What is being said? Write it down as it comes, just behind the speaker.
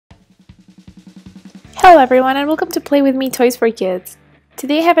Hello everyone and welcome to Play With Me Toys for Kids.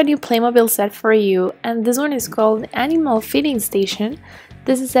 Today I have a new Playmobil set for you, and this one is called Animal Feeding Station.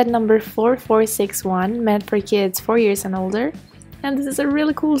 This is set number 4461, meant for kids 4 years and older. And this is a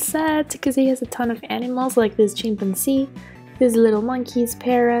really cool set because it has a ton of animals like this chimpanzee, these little monkeys,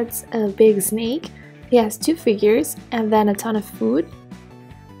 parrots, a big snake. It has 2 figures and then a ton of food.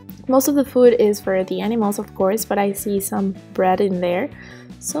 Most of the food is for the animals, of course, but I see some bread in there.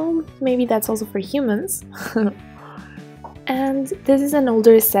 So maybe that's also for humans. And this is an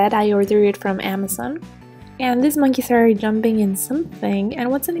older set. I ordered it from Amazon. And these monkeys are jumping in something.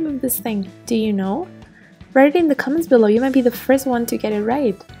 And what's the name of this thing? Do you know? Write it in the comments below. You might be the first one to get it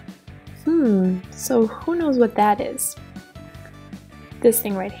right. So who knows what that is? This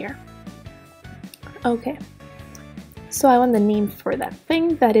thing right here. Okay. So I want the name for that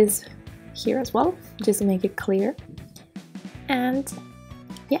thing that is here as well, just to make it clear. And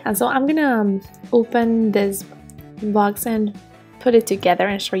yeah, so I'm gonna open this box and put it together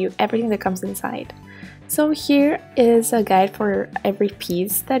and show you everything that comes inside. So here is a guide for every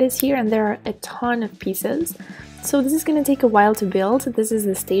piece that is here, and there are a ton of pieces. So this is gonna take a while to build. This is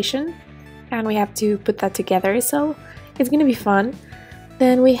the station and we have to put that together, so it's gonna be fun.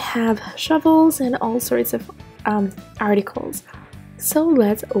 Then we have shovels and all sorts of articles. So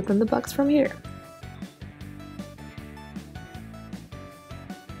let's open the box from here.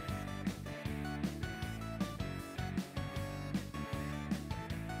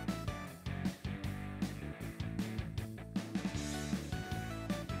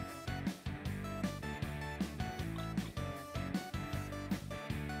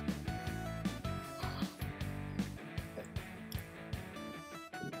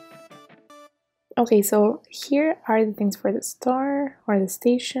 Okay, so here are the things for the star or the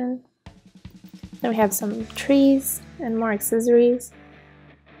station. Then we have some trees and more accessories.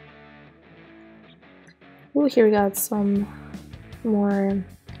 Oh, here we got some more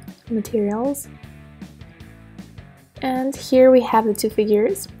materials. And here we have the 2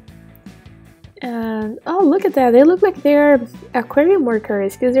 figures. And oh, look at that! They look like they're aquarium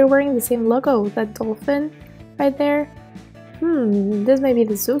workers because they're wearing the same logo, that dolphin right there. This may be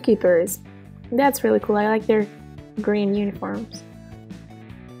the zookeepers. That's really cool. I like their green uniforms.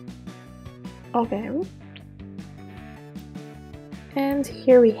 Okay. And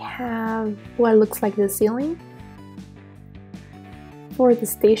here we have what looks like the ceiling for the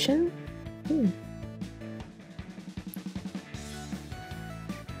station.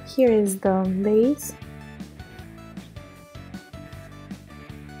 Here is the base.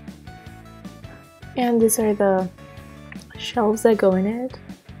 And these are the shelves that go in it.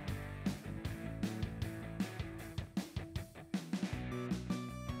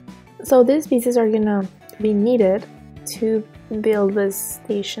 So these pieces are gonna be needed to build this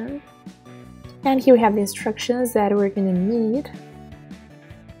station. And here we have the instructions that we're gonna need.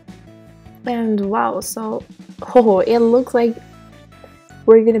 And wow, so it looks like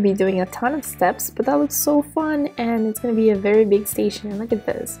we're gonna be doing a ton of steps, but that looks so fun, and it's gonna be a very big station. Look at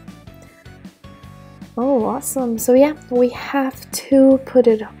this. Oh, awesome. So yeah, we have to put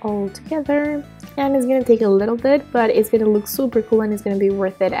it all together. And it's gonna take a little bit, but it's gonna look super cool and it's gonna be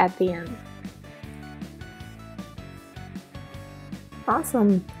worth it at the end.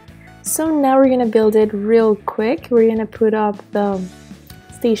 Awesome. So now we're gonna build it real quick. We're gonna put up the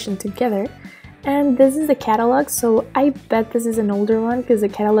station together. And this is the catalog, so I bet this is an older one because the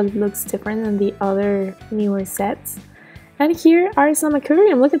catalog looks different than the other newer sets. And here are some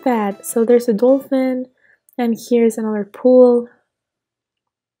aquarium, look at that. So there's a dolphin, and here's another pool.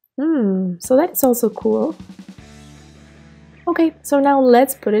 So that's also cool. Okay, so now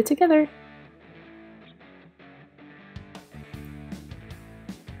let's put it together.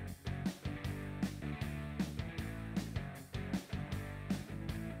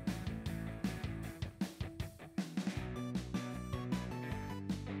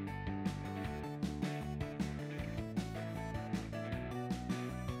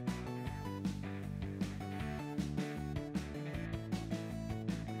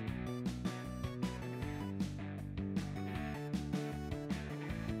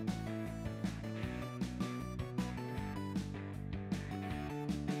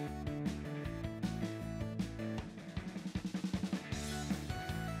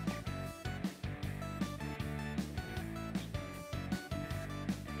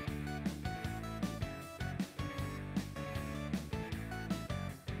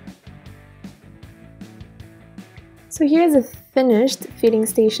 So here's a finished feeding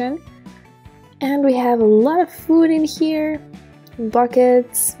station, and we have a lot of food in here,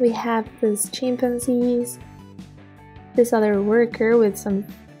 buckets, we have this chimpanzees, this other worker with some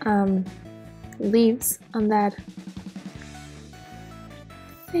leaves on that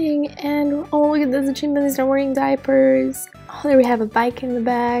thing. And oh, look at this, the chimpanzees are wearing diapers. Oh, there we have a bike in the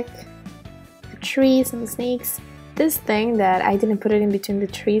back, a tree, some snakes. This thing that I didn't put it in between the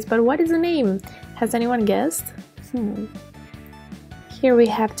trees, but what is the name? Has anyone guessed? Here we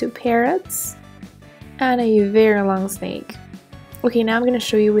have 2 parrots and a very long snake. Okay, now I'm gonna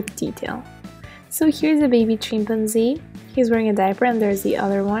show you with detail. So here's a baby chimpanzee. He's wearing a diaper, and there's the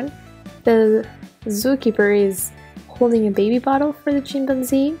other one. The zookeeper is holding a baby bottle for the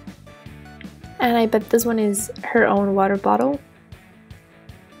chimpanzee, and I bet this one is her own water bottle.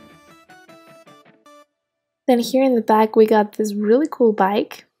 Then here in the back we got this really cool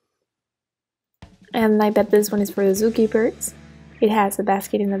bike, and I bet this one is for the zookeepers. It has a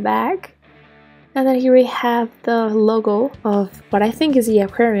basket in the back. And then here we have the logo of what I think is the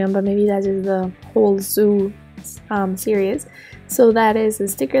aquarium, but maybe that is the whole zoo series. So that is a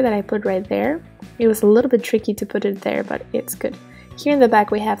sticker that I put right there. It was a little bit tricky to put it there, but it's good. Here in the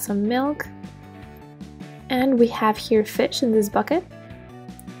back we have some milk, and we have here fish in this bucket,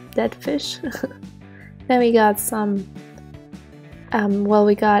 dead fish. Then we got some, well,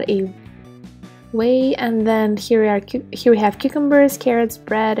 we got a whey, and then here we have cucumbers, carrots,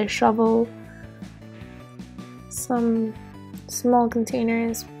 bread, a shovel, some small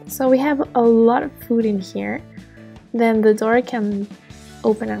containers. So we have a lot of food in here. Then the door can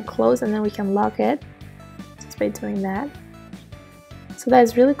open and close, and then we can lock it just by doing that. So that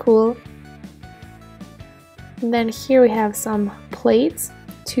is really cool. And then here we have some plates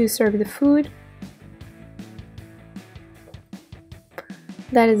to serve the food.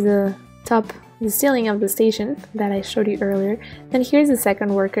 That is the ceiling of the station that I showed you earlier. Then here's the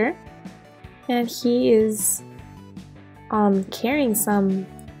second worker, and he is carrying some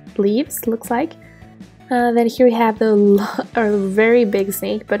leaves, looks like. Then here we have a very big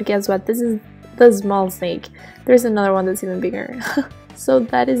snake, but guess what? This is the small snake. There's another one that's even bigger. So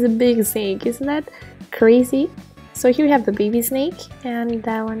that is a big snake, isn't that crazy? So here we have the baby snake, and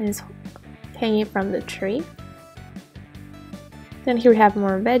that one is hanging from the tree. Then here we have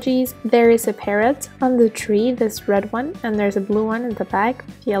more veggies. There is a parrot on the tree, this red one, and there's a blue one in the back,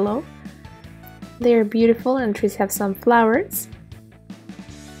 yellow. They are beautiful, and trees have some flowers.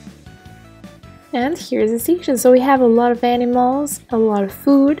 And here's the station. So we have a lot of animals, a lot of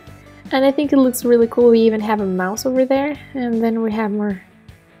food, and I think it looks really cool. We even have a mouse over there, and then we have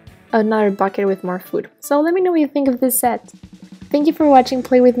another bucket with more food. So let me know what you think of this set. Thank you for watching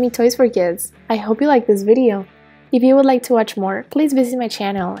Play With Me Toys for Kids. I hope you liked this video. If you would like to watch more, please visit my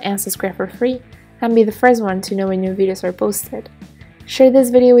channel and subscribe for free, and be the first one to know when new videos are posted. Share this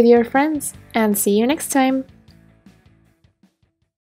video with your friends, and see you next time!